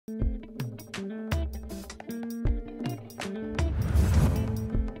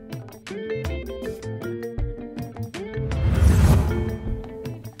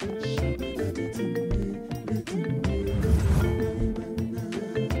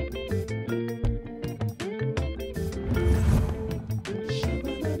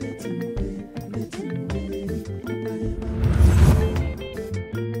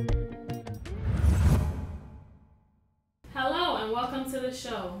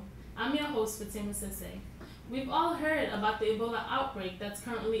I'm your host, Fatima. We've all heard about the Ebola outbreak that's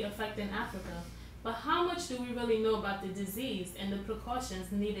currently affecting Africa, but how much do we really know about the disease and the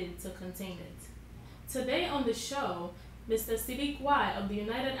precautions needed to contain it? Today on the show, Mr. Sidique Wai of the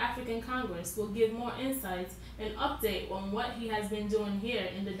United African Congress will give more insights and update on what he has been doing here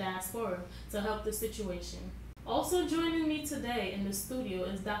in the Diaspora to help the situation. Also joining me today in the studio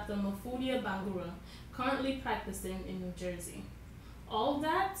is Dr. Mafudia Suaray, currently practicing in New Jersey. All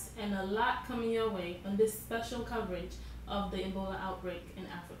that and a lot coming your way on this special coverage of the Ebola outbreak in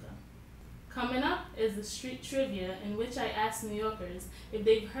Africa. Coming up is the street trivia, in which I ask New Yorkers if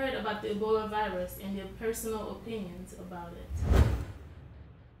they've heard about the Ebola virus and their personal opinions about it.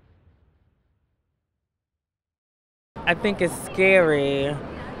 I think it's scary.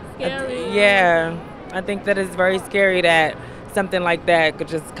 Scary? Yeah. I think that it's very scary that something like that could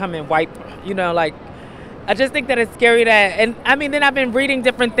just come and wipe, I just think that it's scary that, and I mean, then I've been reading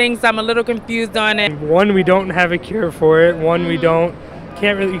different things, so I'm a little confused on it. One, we don't have a cure for it. One, you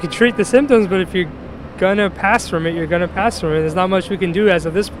can treat the symptoms, but if you're gonna pass from it, you're gonna pass from it. There's not much we can do as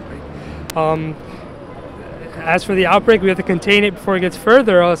of this point. As for the outbreak, we have to contain it before it gets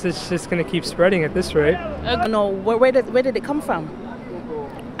further, or else it's just gonna keep spreading at this rate. No, where did it come from?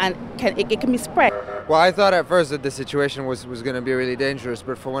 And it can be spread. Well, I thought at first that the situation was going to be really dangerous,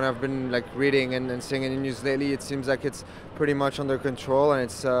 but from what I've been reading and seeing in the news lately, it seems like it's pretty much under control, and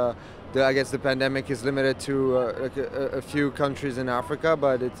it's I guess the pandemic is limited to a few countries in Africa,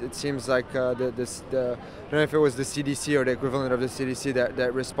 but it seems like I don't know if it was the CDC or the equivalent of the CDC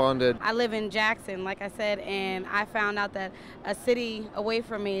that responded. I live in Jackson, like I said, and I found out that a city away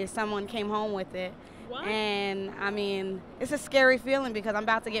from me, someone came home with it. What? And I mean, it's a scary feeling because I'm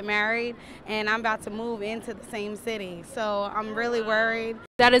about to get married and I'm about to move into the same city. So I'm really worried.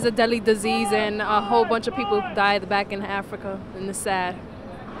 That is a deadly disease, and a whole bunch of people died back in Africa, and it's sad.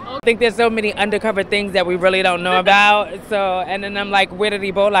 I think there's so many undercover things that we really don't know about. So, and then I'm like, where did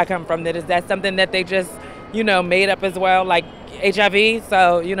Ebola come from? Is that something that they just, made up as well, like HIV?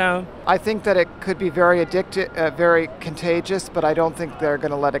 So, I think that it could be very addictive, very contagious, but I don't think they're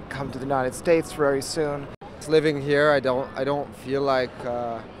going to let it come to the United States very soon. Living here, I don't feel like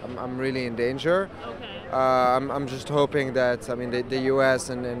I'm really in danger. Okay. I'm just hoping that the U.S.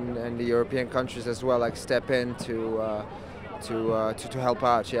 and the European countries as well step in to help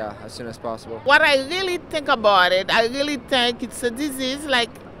out, as soon as possible. What I really think about it, I really think it's a disease like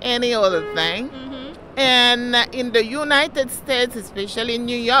any other thing. And in the United States, especially in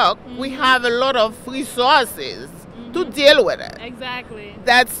New York, we have a lot of resources to deal with it. Exactly.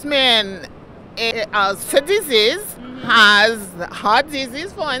 That's mean a disease has heart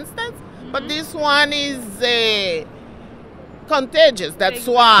disease, for instance, but this one is contagious. That's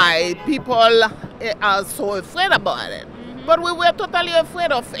why people are so afraid about it. But we were totally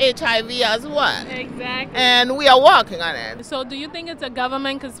afraid of HIV as well. Exactly. And we are working on it. So do you think it's a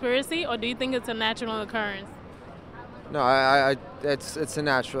government conspiracy, or do you think it's a natural occurrence? No, it's a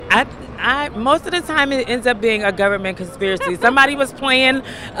natural. Most of the time it ends up being a government conspiracy. Somebody was playing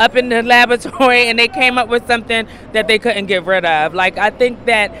up in the laboratory and they came up with something that they couldn't get rid of. I think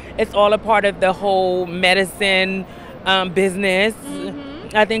that it's all a part of the whole medicine business.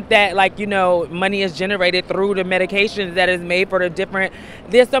 I think that money is generated through the medications that is made for the different,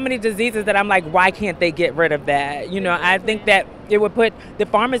 there's so many diseases that I'm like, why can't they get rid of that? I think that it would put the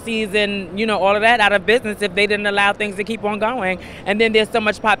pharmacies and all of that out of business if they didn't allow things to keep on going. And then there's so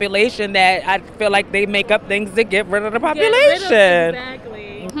much population that I feel like they make up things to get rid of the population.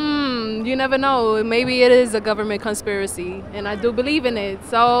 Exactly. You never know. Maybe it is a government conspiracy, and I do believe in it.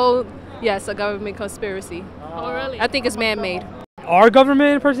 So yes, a government conspiracy. Oh, really? I think it's man-made. Our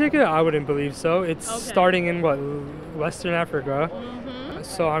government in particular, I wouldn't believe so. It's starting in Western Africa.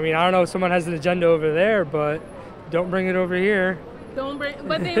 So I don't know if someone has an agenda over there, but don't bring it over here.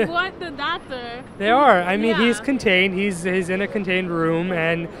 But they want the doctor. They are. He's contained. He's in a contained room,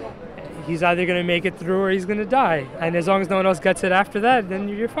 and he's either going to make it through or he's going to die. And as long as no one else gets it after that, then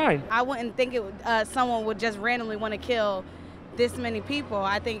you're fine. I wouldn't think someone would just randomly want to kill this many people.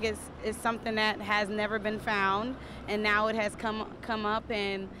 I think it's something that has never been found, and now it has come up,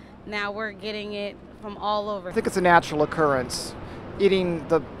 and now we're getting it from all over. I think it's a natural occurrence, eating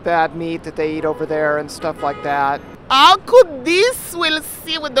the bad meat that they eat over there and stuff like that. How could this will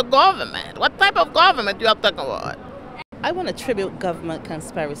see with the government? What type of government you are talking about? I want to attribute government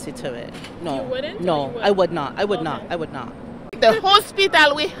conspiracy to it. No, you wouldn't? no, I would not. I would not. I would not. The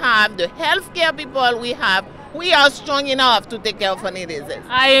hospital we have, the healthcare people we have, we are strong enough to take care of any disease.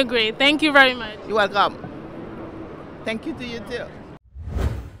 I agree. Thank you very much. You're welcome. Thank you to you too.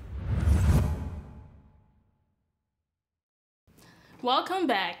 Welcome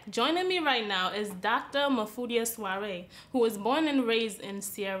back. Joining me right now is Dr. Mafudia Suaray, who was born and raised in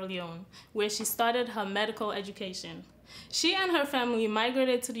Sierra Leone, where she started her medical education. She and her family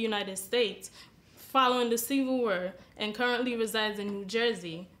migrated to the United States following the Civil War and currently resides in New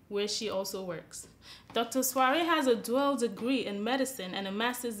Jersey, where she also works. Dr. Suaray has a dual degree in medicine and a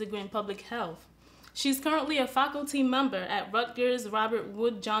master's degree in public health. She's currently a faculty member at Rutgers Robert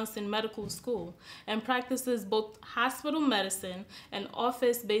Wood Johnson Medical School and practices both hospital medicine and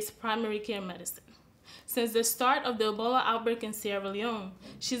office-based primary care medicine. Since the start of the Ebola outbreak in Sierra Leone,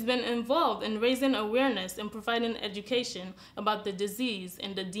 she's been involved in raising awareness and providing education about the disease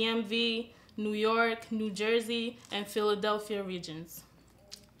in the DMV, New York, New Jersey, and Philadelphia regions.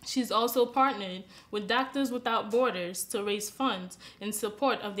 She's also partnered with Doctors Without Borders to raise funds in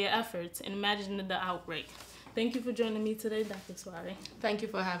support of their efforts in managing the outbreak. Thank you for joining me today, Dr. Suaray. Thank you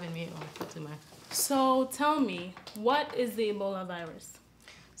for having me on, Fatima. So tell me, what is the Ebola virus?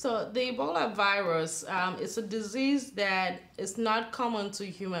 So the Ebola virus is a disease that is not common to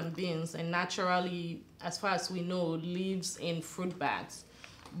human beings and naturally, as far as we know, lives in fruit bats.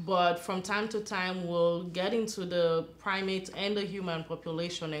 But from time to time will get into the primate and the human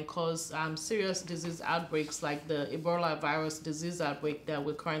population and cause serious disease outbreaks like the Ebola virus disease outbreak that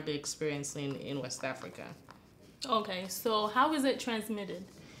we're currently experiencing in West Africa. Okay, so how is it transmitted?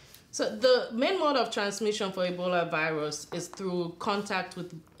 So the main mode of transmission for Ebola virus is through contact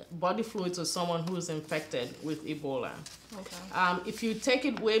with body fluids of someone who is infected with Ebola. Okay. If you take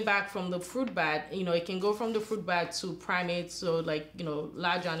it way back from the fruit bat, it can go from the fruit bat to primates, so like,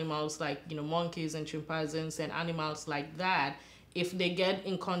 large animals like, monkeys and chimpanzees and animals like that. If they get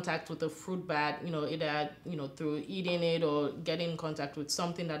in contact with the fruit bat, either, through eating it or getting in contact with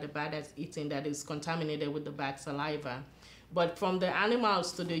something that the bat has eaten that is contaminated with the bat's saliva. But from the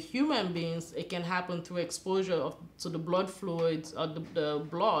animals to the human beings, it can happen through exposure to the blood fluids or the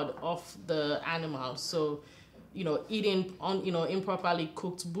blood of the animal. So, eating improperly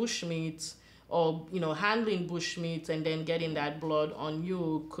cooked bushmeat or, handling bushmeat and then getting that blood on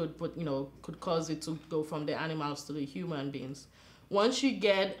you could cause it to go from the animals to the human beings. Once you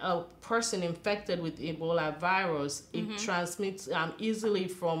get a person infected with Ebola virus, it transmits easily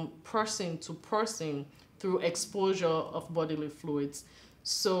from person to person through exposure of bodily fluids.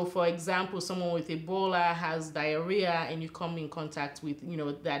 So, for example, someone with Ebola has diarrhea, and you come in contact with,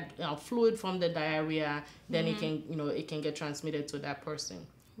 that fluid from the diarrhea, then it can get transmitted to that person.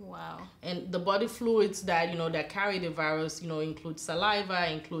 Wow. And the body fluids that that carry the virus, include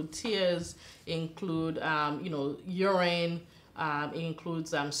saliva, include tears, include urine, it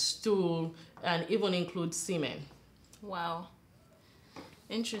includes stool, and even includes semen. Wow.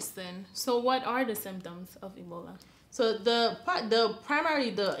 Interesting. So what are the symptoms of Ebola? So the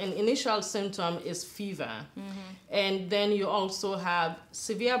initial symptom is fever. And then you also have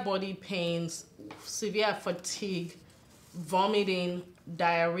severe body pains, severe fatigue, vomiting,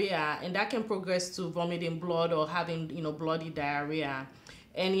 diarrhea, and that can progress to vomiting blood or having, bloody diarrhea.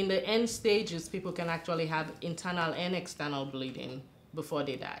 And in the end stages, people can actually have internal and external bleeding before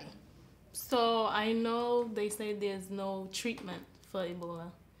they die. So I know they say there's no treatment for Ebola,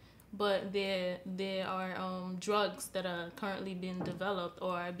 but there are drugs that are currently being developed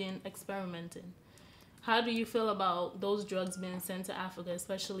or are being experimented. How do you feel about those drugs being sent to Africa,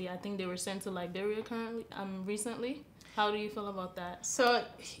 especially I think they were sent to Liberia recently? How do you feel about that? So,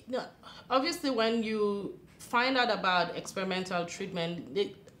 obviously when you find out about experimental treatment,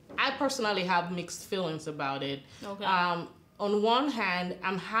 I personally have mixed feelings about it. Okay. On one hand,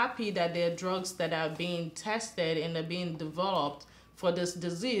 I'm happy that there are drugs that are being tested and are being developed for this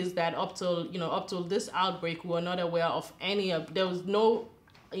disease that up till this outbreak, we were not aware of there was no,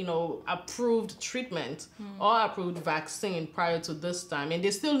 approved treatment or approved vaccine prior to this time. And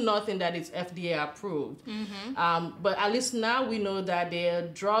there's still nothing that is FDA approved. But at least now we know that there are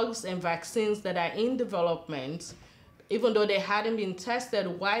drugs and vaccines that are in development, even though they hadn't been tested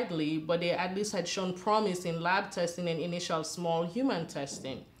widely, but they at least had shown promise in lab testing and initial small human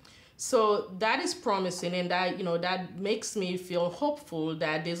testing. So that is promising, and that makes me feel hopeful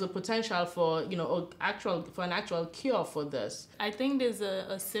that there's a potential for an actual cure for this. I think there's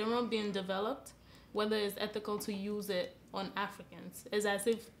a serum being developed. Whether it's ethical to use it on Africans, it's as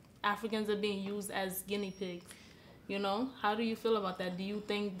if Africans are being used as guinea pigs. How do you feel about that? Do you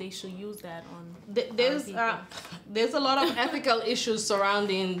think they should use that on? There's a lot of ethical issues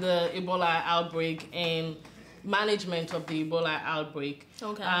surrounding the Ebola outbreak and management of the Ebola outbreak.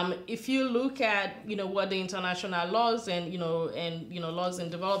 Okay. If you look at what the international laws and laws in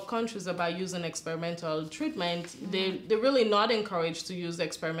developed countries about using experimental treatment, they're really not encouraged to use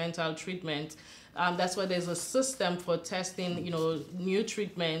experimental treatment. That's why there's a system for testing, new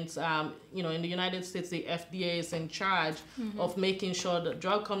treatments. In the United States, the FDA is in charge of making sure that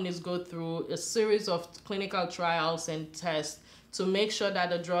drug companies go through a series of clinical trials and tests to make sure that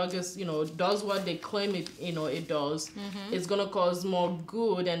the drug is, does what they claim it does. It's going to cause more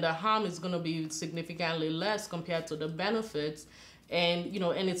good, and the harm is going to be significantly less compared to the benefits. And,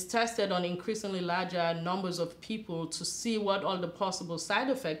 and it's tested on increasingly larger numbers of people to see what all the possible side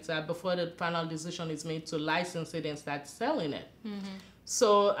effects are before the final decision is made to license it and start selling it.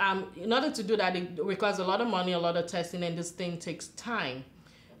 So in order to do that, it requires a lot of money, a lot of testing, and this thing takes time.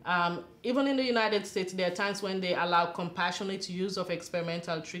 Even in the United States, there are times when they allow compassionate use of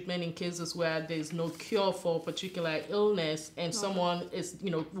experimental treatment in cases where there's no cure for a particular illness, and someone is,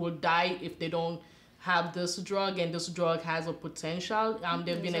 will die if they don't have this drug, and this drug has a potential. There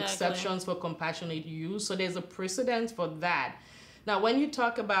have been exceptions for compassionate use, so there's a precedent for that. Now, when you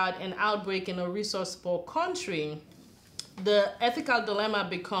talk about an outbreak in a resource-poor country, the ethical dilemma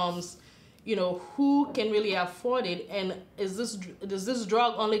becomes, who can really afford it, and is this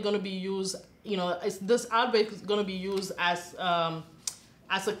drug only going to be used, is this outbreak going to be used as a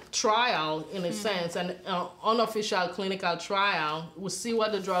trial, in a sense, an unofficial clinical trial? We'll see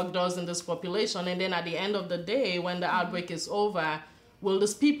what the drug does in this population, and then at the end of the day, when the outbreak is over, will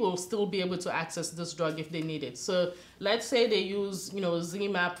these people still be able to access this drug if they need it? So let's say they use,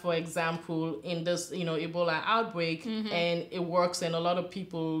 ZMapp, for example, in this, Ebola outbreak, and it works, and a lot of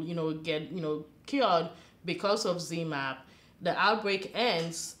people, get, cured because of ZMapp. The outbreak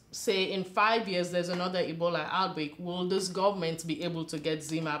ends. Say in 5 years, there's another Ebola outbreak. Will this government be able to get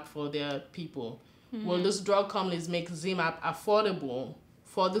ZMapp for their people? Will this drug companies make ZMapp affordable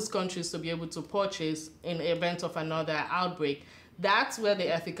for these countries to be able to purchase in the event of another outbreak? That's where the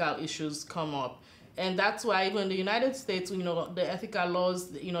ethical issues come up. And that's why even in the United States, the ethical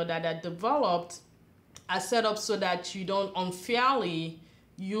laws, that are developed are set up so that you don't unfairly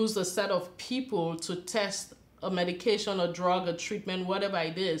use a set of people to test a medication, a drug, a treatment, whatever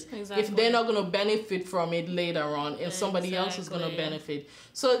it is, if they're not going to benefit from it later on, and somebody else is going to benefit.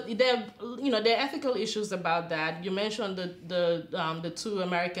 So there are ethical issues about that. You mentioned the two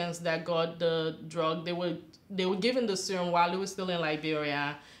Americans that got the drug. They were given the serum while they were still in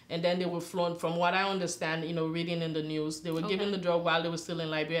Liberia, and then they were flown, from what I understand, reading in the news, they were given the drug while they were still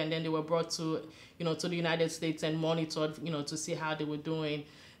in Liberia, and then they were brought to the United States and monitored, to see how they were doing.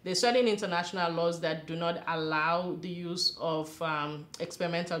 There's certain international laws that do not allow the use of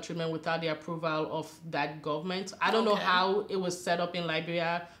experimental treatment without the approval of that government. I don't know how it was set up in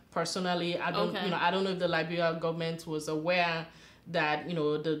Liberia. Personally, I don't know if the Liberia government was aware that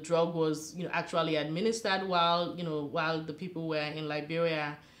the drug was actually administered while the people were in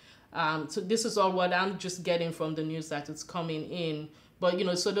Liberia. So this is all what I'm just getting from the news that it's coming in. But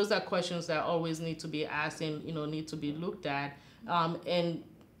so those are questions that always need to be asked and need to be looked at. And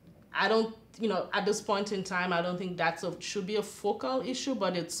I don't, at this point in time, I don't think should be a focal issue,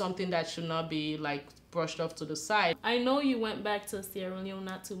 but it's something that should not be brushed off to the side. I know you went back to Sierra Leone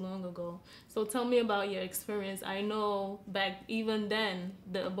not too long ago. So tell me about your experience. I know back even then,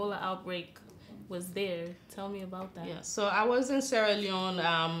 the Ebola outbreak was there. Tell me about that. Yeah, so I was in Sierra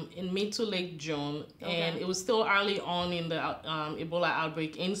Leone in mid to late June, and it was still early on in the Ebola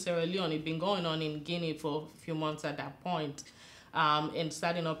outbreak in Sierra Leone. It'd been going on in Guinea for a few months at that point. And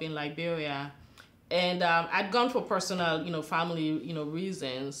starting up in Liberia. And I'd gone for personal, family,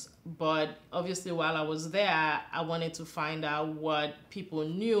 reasons. But obviously while I was there, I wanted to find out what people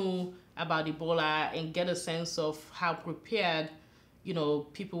knew about Ebola and get a sense of how prepared,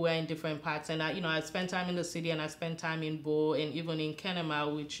 people were in different parts. And I spent time in the city, and I spent time in Bo and even in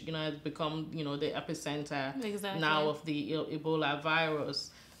Kenema, which, has become, the epicenter now of the Ebola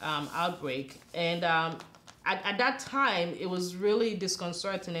virus outbreak. And at that time, it was really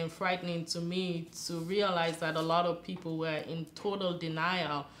disconcerting and frightening to me to realize that a lot of people were in total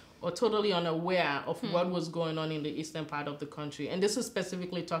denial or totally unaware of what was going on in the eastern part of the country. And this is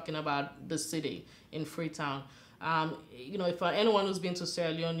specifically talking about the city in Freetown. For anyone who's been to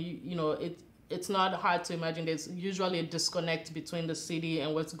Sierra Leone, it's not hard to imagine there's usually a disconnect between the city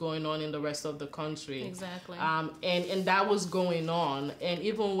and what's going on in the rest of the country. Exactly. And that was going on. And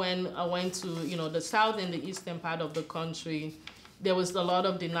even when I went to, the south and the eastern part of the country, there was a lot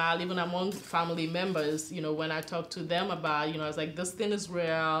of denial, even among family members, when I talked to them about, I was like, this thing is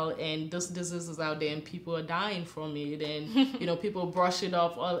real, and this disease is out there, and people are dying from it. And, people brush it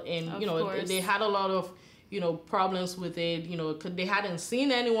off, and, they had a lot of, problems with it, because they hadn't seen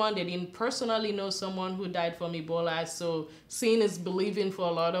anyone. They didn't personally know someone who died from Ebola. So seeing is believing for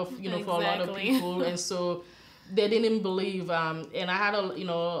a lot of, for a lot of people. And so they didn't believe, and I had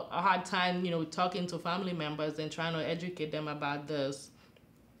a hard time, talking to family members and trying to educate them about this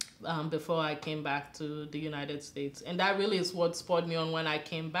before I came back to the United States. And that really is what spurred me on when I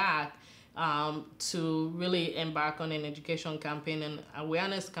came back to really embark on an education campaign and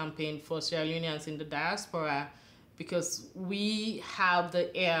awareness campaign for Sierra Leoneans in the diaspora, because we have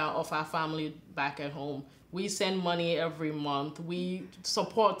the air of our family back at home. We send money every month. We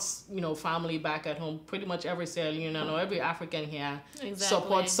support, family back at home. Pretty much every Sierra Leonean or every African here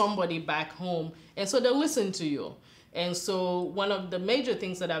supports somebody back home. And so they'll listen to you. And so one of the major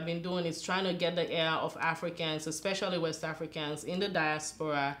things that I've been doing is trying to get the ear of Africans, especially West Africans in the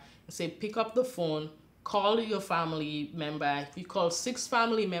diaspora, and say, pick up the phone, call your family member. You call 6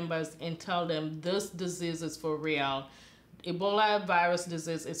 family members and tell them this disease is for real. Ebola virus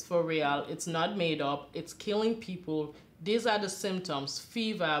disease is for real. It's not made up. It's killing people. These are the symptoms: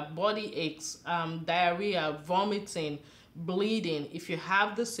 fever, body aches, diarrhea, vomiting, bleeding. If you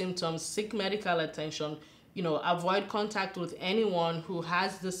have the symptoms, seek medical attention. Avoid contact with anyone who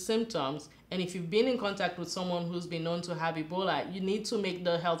has the symptoms. And if you've been in contact with someone who's been known to have Ebola, you need to make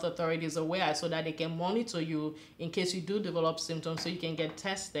the health authorities aware so that they can monitor you in case you do develop symptoms, so you can get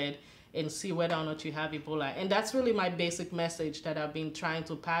tested and see whether or not you have Ebola. And that's really my basic message that I've been trying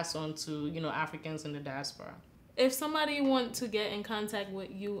to pass on to, Africans in the diaspora. If somebody wants to get in contact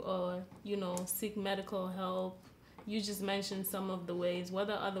with you or, seek medical help, you just mentioned some of the ways. What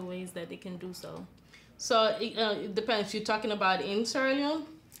are other ways that they can do so? So it depends. If you're talking about in Sierra Leone?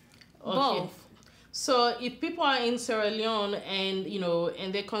 Both. So if people are in Sierra Leone and,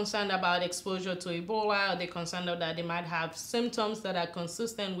 and they're concerned about exposure to Ebola, or they're concerned that they might have symptoms that are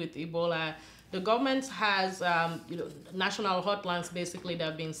consistent with Ebola, the government has, national hotlines basically that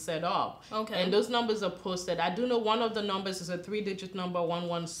have been set up. Okay. And those numbers are posted. I do know one of the numbers is a 3-digit number,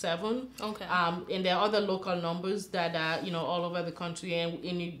 117. Okay. And there are other local numbers that are, all over the country. And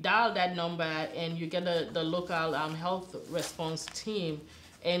you dial that number and you get the local health response team.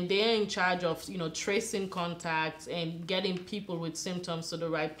 And they're in charge of, tracing contacts and getting people with symptoms to the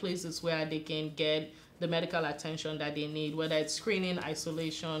right places where they can get the medical attention that they need, whether it's screening,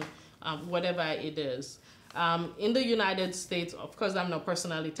 isolation, whatever it is. In the United States, of course, I'm not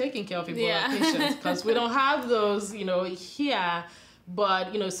personally taking care of Ebola patients because we don't have those, here.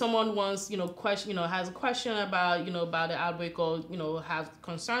 But, someone wants, has a question about, about the outbreak or, have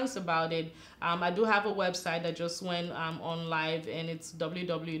concerns about it. I do have a website that just went on live, and it's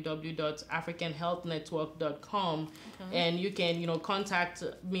www.africanhealthnetwork.com. Okay. And you can, contact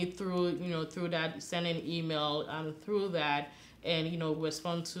me through, through that, send an email through that, and,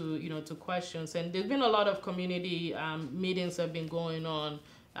 respond to, to questions. And there's been a lot of community meetings that have been going on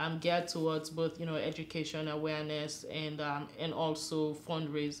geared towards both, education, awareness, and also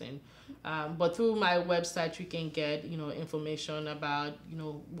fundraising. But through my website, you can get, information about,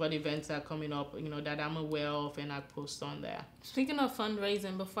 what events are coming up, that I'm aware of, and I post on there. Speaking of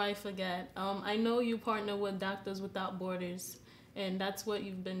fundraising, before I forget, I know you partner with Doctors Without Borders, and that's what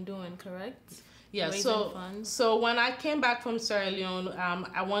you've been doing, correct? Yeah, so when I came back from Sierra Leone,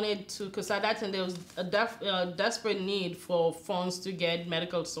 I wanted to, because at that time there was a desperate need for funds to get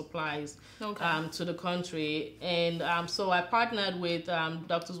medical supplies to the country. And so I partnered with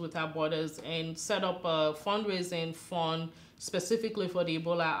Doctors Without Borders and set up a fundraising fund specifically for the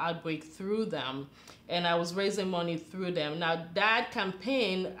Ebola outbreak through them. And I was raising money through them. Now, that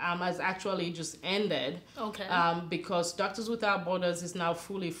campaign has actually just ended because Doctors Without Borders is now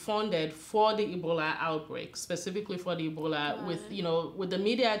fully funded for the Ebola outbreak, specifically for the Ebola, with the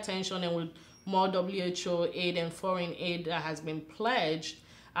media attention and with more WHO aid and foreign aid that has been pledged.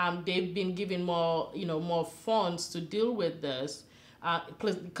 They've been given more, more funds to deal with this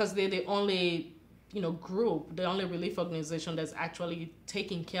because they're the only group, the only relief organization that's actually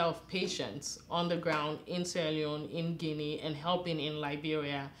taking care of patients on the ground in Sierra Leone, in Guinea, and helping in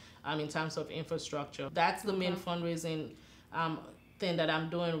Liberia in terms of infrastructure. That's the main fundraising thing that I'm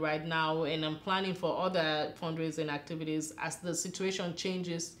doing right now, and I'm planning for other fundraising activities as the situation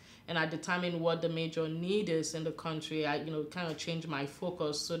changes and I determine what the major need is in the country. I kind of change my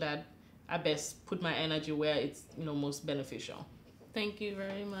focus so that I best put my energy where it's most beneficial. Thank you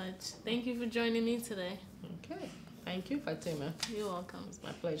very much. Thank you for joining me today. Okay. Thank you, Fatima. You're welcome. It's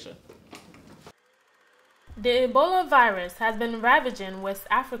my pleasure. The Ebola virus has been ravaging West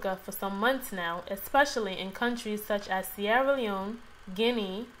Africa for some months now, especially in countries such as Sierra Leone,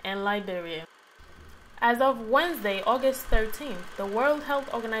 Guinea, and Liberia. As of Wednesday, August 13th, the World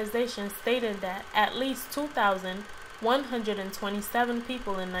Health Organization stated that at least 2,127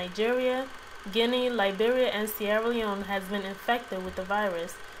 people in Nigeria, Guinea, Liberia, and Sierra Leone has been infected with the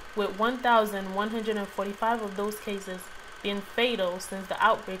virus, with 1,145 of those cases being fatal since the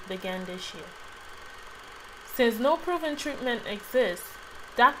outbreak began this year. Since no proven treatment exists,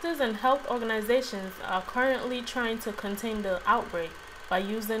 doctors and health organizations are currently trying to contain the outbreak by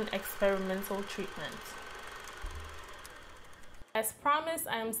using experimental treatments. As promised,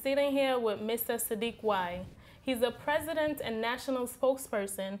 I am sitting here with Mr. Sidique Wai. He's the president and national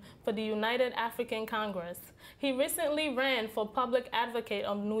spokesperson for the United African Congress. He recently ran for public advocate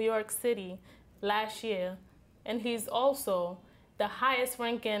of New York City last year, and he's also the highest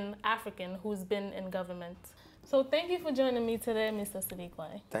ranking African who's been in government. So thank you for joining me today, Mr. Sidique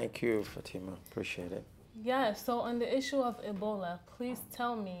Wai. Thank you, Fatima. Appreciate it. Yeah, so on the issue of Ebola, please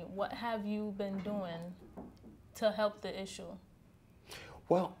tell me, what have you been doing to help the issue?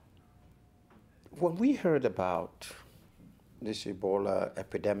 Well, when we heard about this Ebola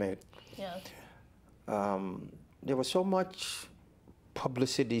epidemic, yes. There was so much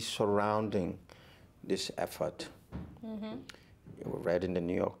publicity surrounding this effort. Mm-hmm. You were read in the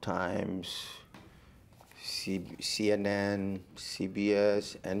New York Times, CNN,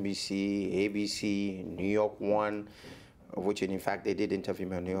 CBS, NBC, ABC, New York One, which in fact they did interview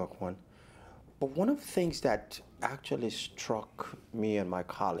me on New York One. But one of the things that actually struck me and my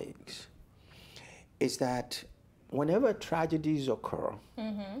colleagues is that whenever tragedies occur,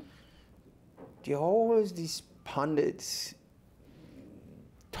 mm-hmm. there are always these pundits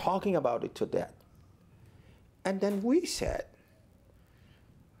talking about it to death. And then we said,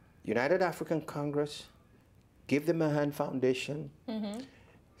 United African Congress, Give Them a Hand Foundation, mm-hmm.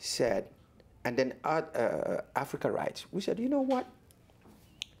 said, and then Africa Rights, we said, you know what?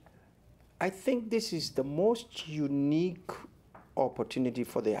 I think this is the most unique opportunity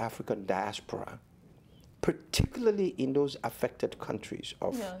for the African diaspora, particularly in those affected countries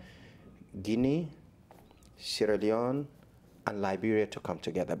of Guinea, Sierra Leone, and Liberia to come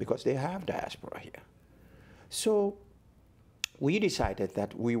together because they have diaspora here. So we decided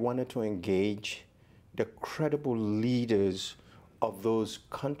that we wanted to engage the credible leaders of those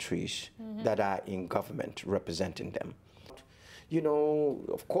countries mm-hmm. that are in government representing them. You know,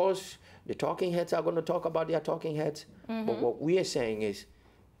 of course, the talking heads are going to talk about their talking heads, mm-hmm. but what we are saying is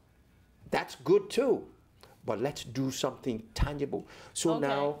that's good too, but let's do something tangible. So okay,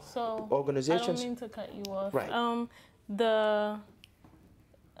 now, so organizations... I don't mean to cut you off. Right. The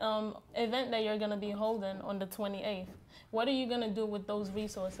event that you're going to be holding on the 28th, what are you going to do with those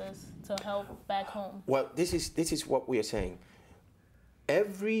resources to help back home? Well, this is what we are saying.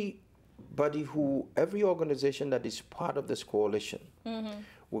 Every organization that is part of this coalition, mm-hmm.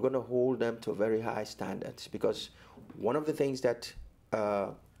 we're going to hold them to very high standards, because one of the things that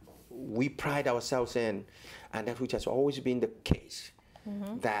we pride ourselves in, and that which has always been the case,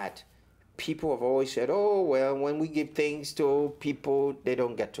 mm-hmm. that people have always said, oh, well, when we give things to people, they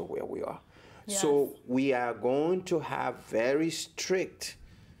don't get to where we are. Yes. So we are going to have very strict,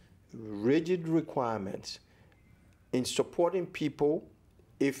 rigid requirements in supporting people.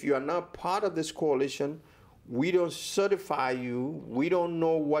 If you are not part of this coalition, we don't certify you. We don't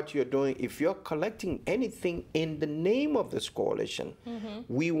know what you're doing. If you're collecting anything in the name of this coalition, mm-hmm.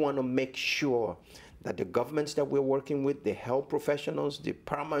 we want to make sure that the governments that we're working with, the health professionals, the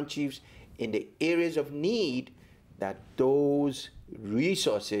paramount chiefs in the areas of need, that those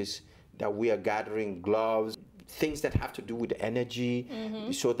resources that we are gathering, gloves, things that have to do with energy,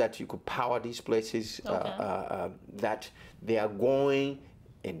 mm-hmm. so that you could power these places, okay. that they are going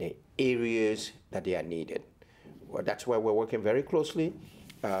in the areas that they are needed. Well, that's why we're working very closely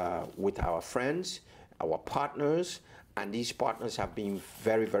with our friends, our partners, and these partners have been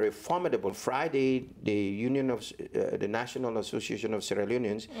very, very formidable. Friday, the National Association of Sierra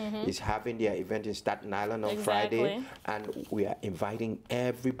Leoneans mm-hmm. is having their event in Staten Island on Friday, and we are inviting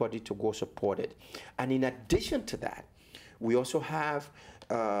everybody to go support it. And in addition to that, we also have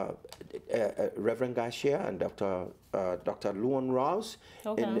Reverend Garcia and Dr. Luan Ross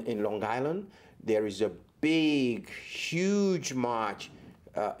in Long Island. There is a big, huge march,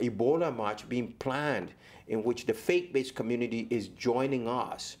 Ebola march being planned, in which the faith-based community is joining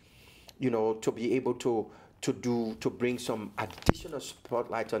us, you know, to be able to bring some additional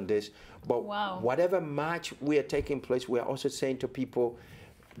spotlight on this. But whatever march we are taking place, we are also saying to people,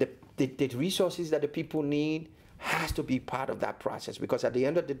 the resources that the people need has to be part of that process, because at the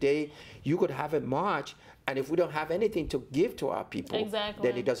end of the day, you could have a march, and if we don't have anything to give to our people,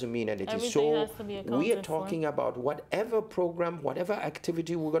 then it doesn't mean anything. Everything has to be we are talking about whatever program, whatever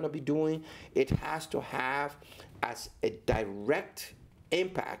activity we're going to be doing, it has to have as a direct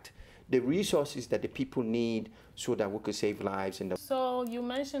impact the resources that the people need so that we could save lives. So you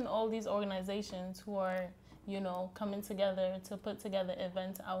mentioned all these organizations who are coming together to put together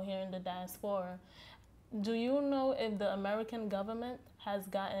events out here in the diaspora. Do you know if the American government has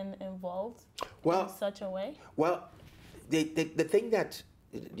gotten involved in such a way? Well, the thing that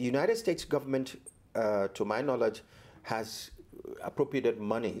the United States government, to my knowledge, has appropriated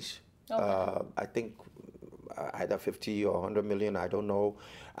monies. I think either 50 or 100 million, I don't know.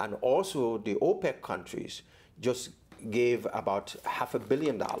 And also the OPEC countries just gave about $500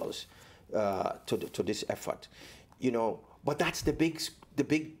 million to this effort. But that's the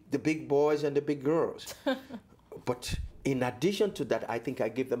big boys and the big girls. But in addition to that, I think I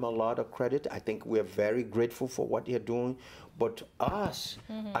give them a lot of credit. I think we're very grateful for what they're doing. But us,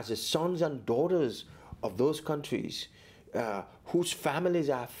 as the sons and daughters of those countries, whose families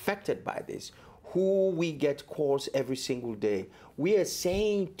are affected by this, who we get calls every single day, we are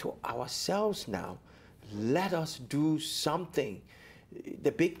saying to ourselves now, let us do something.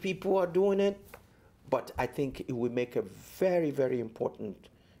 The big people are doing it, but I think it will make a very, very important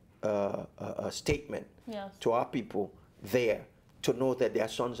statement to our people there to know that their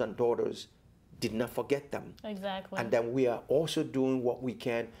sons and daughters did not forget them. Exactly. And then we are also doing what we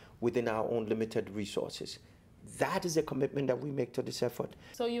can within our own limited resources. That is a commitment that we make to this effort.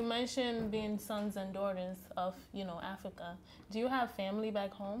 So you mentioned being sons and daughters of, Africa. Do you have family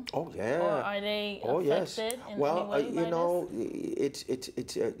back home? Oh yeah. Or are they affected in any way by this?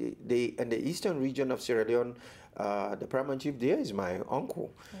 It's in the eastern region of Sierra Leone. The paramount chief there is my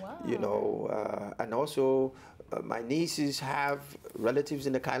uncle. Wow. And also my nieces have relatives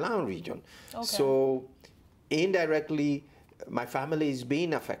in the Kailan region. Okay. So indirectly, my family is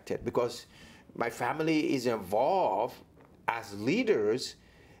being affected because my family is involved as leaders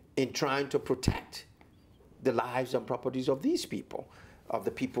in trying to protect the lives and properties of these people, of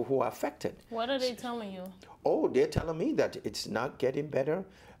the people who are affected. What are they telling you? Oh, they're telling me that it's not getting better,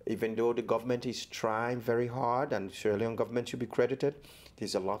 even though the government is trying very hard, and Sierra Leone government should be credited.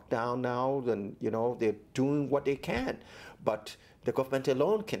 There's a lockdown now, and they're doing what they can, but the government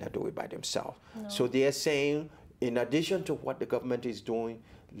alone cannot do it by themselves. No. So they're saying, in addition to what the government is doing,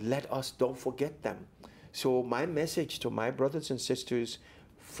 let us don't forget them. So my message to my brothers and sisters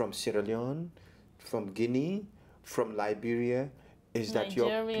from Sierra Leone, from Guinea, from Liberia, is that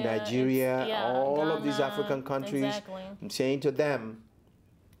Nigeria, all Ghana, of these African countries, exactly. I'm saying to them,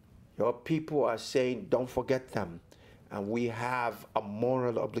 your people are saying don't forget them. And we have a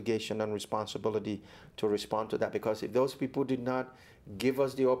moral obligation and responsibility to respond to that, because if those people did not give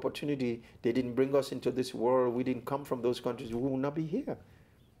us the opportunity, they didn't bring us into this world, we didn't come from those countries, we would not be here.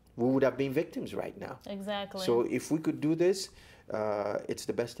 We would have been victims right now. Exactly. So if we could do this, it's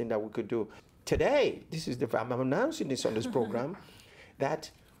the best thing that we could do. Today, I'm announcing this on this program,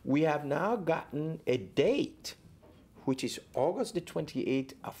 that we have now gotten a date, which is August the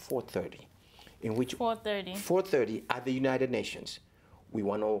 28th at 4:30. In which 4:30 at the United Nations. We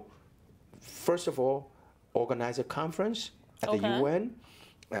want to, first of all, organize a conference at the UN,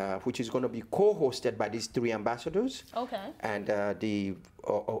 which is going to be co-hosted by these 3 ambassadors. Okay. And the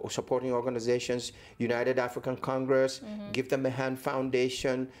supporting organizations, United African Congress, Give Them a Hand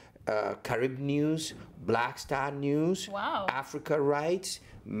Foundation, Carib News, Black Star News, Africa Rights,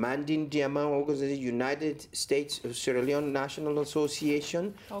 Mandin Diamond Organization, United States Sierra Leone National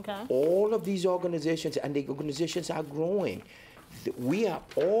Association. Okay. All of these organizations, and the organizations are growing. We are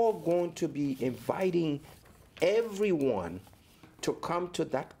all going to be inviting everyone to come to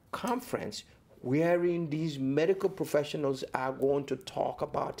that conference, wherein these medical professionals are going to talk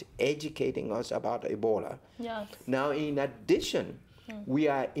about educating us about Ebola. Yes. Now, in addition, we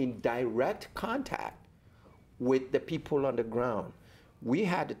are in direct contact with the people on the ground. We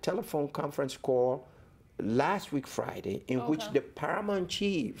had a telephone conference call last week Friday in which the paramount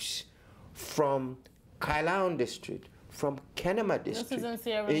chiefs from Kailan district, from Kenema district, this is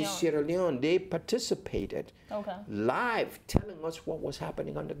in Sierra Leone, they participated live, telling us what was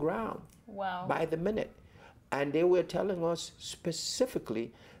happening on the ground by the minute. And they were telling us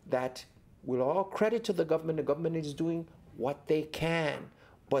specifically that with all credit to the government is doing what they can,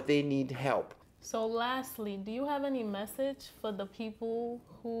 but they need help. So lastly, do you have any message for the people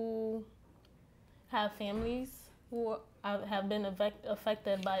who have families who have been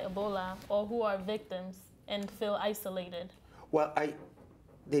affected by Ebola, or who are victims and feel isolated? Well,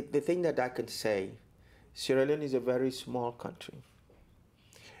 the thing that I can say, Sierra Leone is a very small country.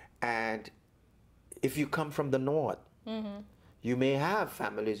 And if you come from the north, you may have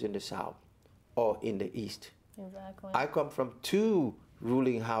families in the south or in the east. Exactly. I come from 2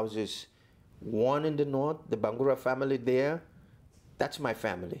 ruling houses, one in the north, the Bangura family there, that's my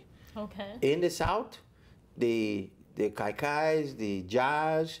family. Okay. In the south, the Kaikais, the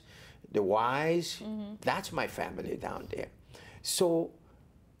Jars, the Wais, that's my family down there. So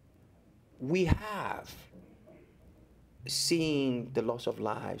we have seen the loss of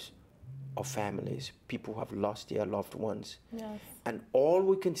lives of families. People have lost their loved ones. Yes. And all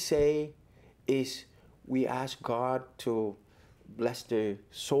we can say is we ask God to bless the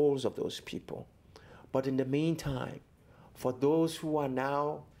souls of those people. But in the meantime, for those who are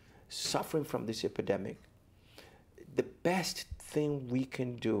now suffering from this epidemic, the best thing we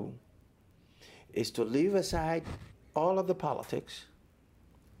can do is to leave aside all of the politics,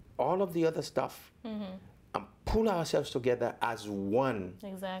 all of the other stuff, and pull ourselves together as one.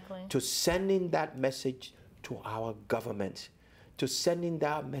 Exactly. To sending that message to our government, to sending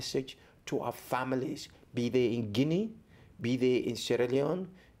that message to our families, be they in Guinea, be they in Sierra Leone,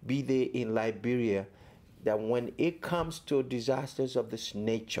 be they in Liberia, that when it comes to disasters of this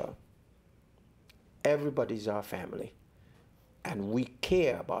nature, everybody's our family. And we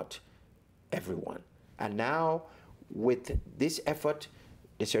care about everyone. And now, with this effort,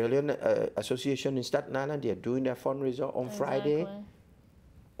 the Sierra Leone Association in Staten Island, they're doing their fundraiser on Friday.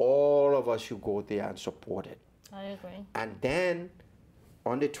 All of us should go there and support it. I agree. And then,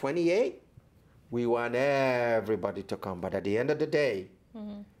 on the 28th, we want everybody to come. But at the end of the day,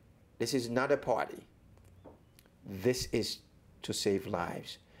 this is not a party. This is to save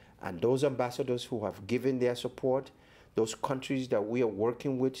lives. And those ambassadors who have given their support, those countries that we are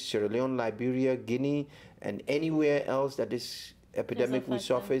working with, Sierra Leone, Liberia, Guinea, and anywhere else that this epidemic will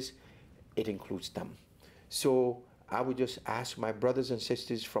surface, it includes them. So I would just ask my brothers and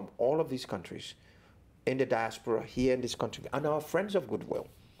sisters from all of these countries, in the diaspora, here in this country, and our friends of goodwill,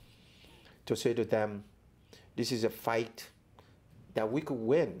 to say to them, this is a fight that we could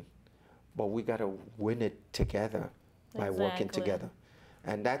win, but we got to win it together by working together.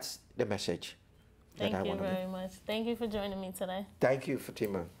 And that's the message that I want to Thank you very much. Thank you for joining me today. Thank you,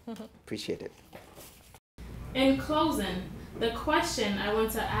 Fatima. Appreciate it. In closing, the question I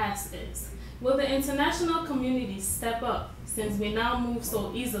want to ask is, will the international community step up since we now move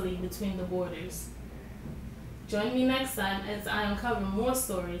so easily between the borders? Join me next time as I uncover more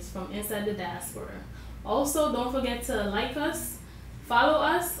stories from inside the diaspora. Also, don't forget to like us, follow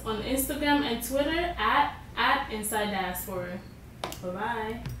us on Instagram and Twitter at Inside Diaspora.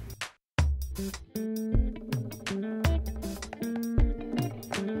 Bye-bye.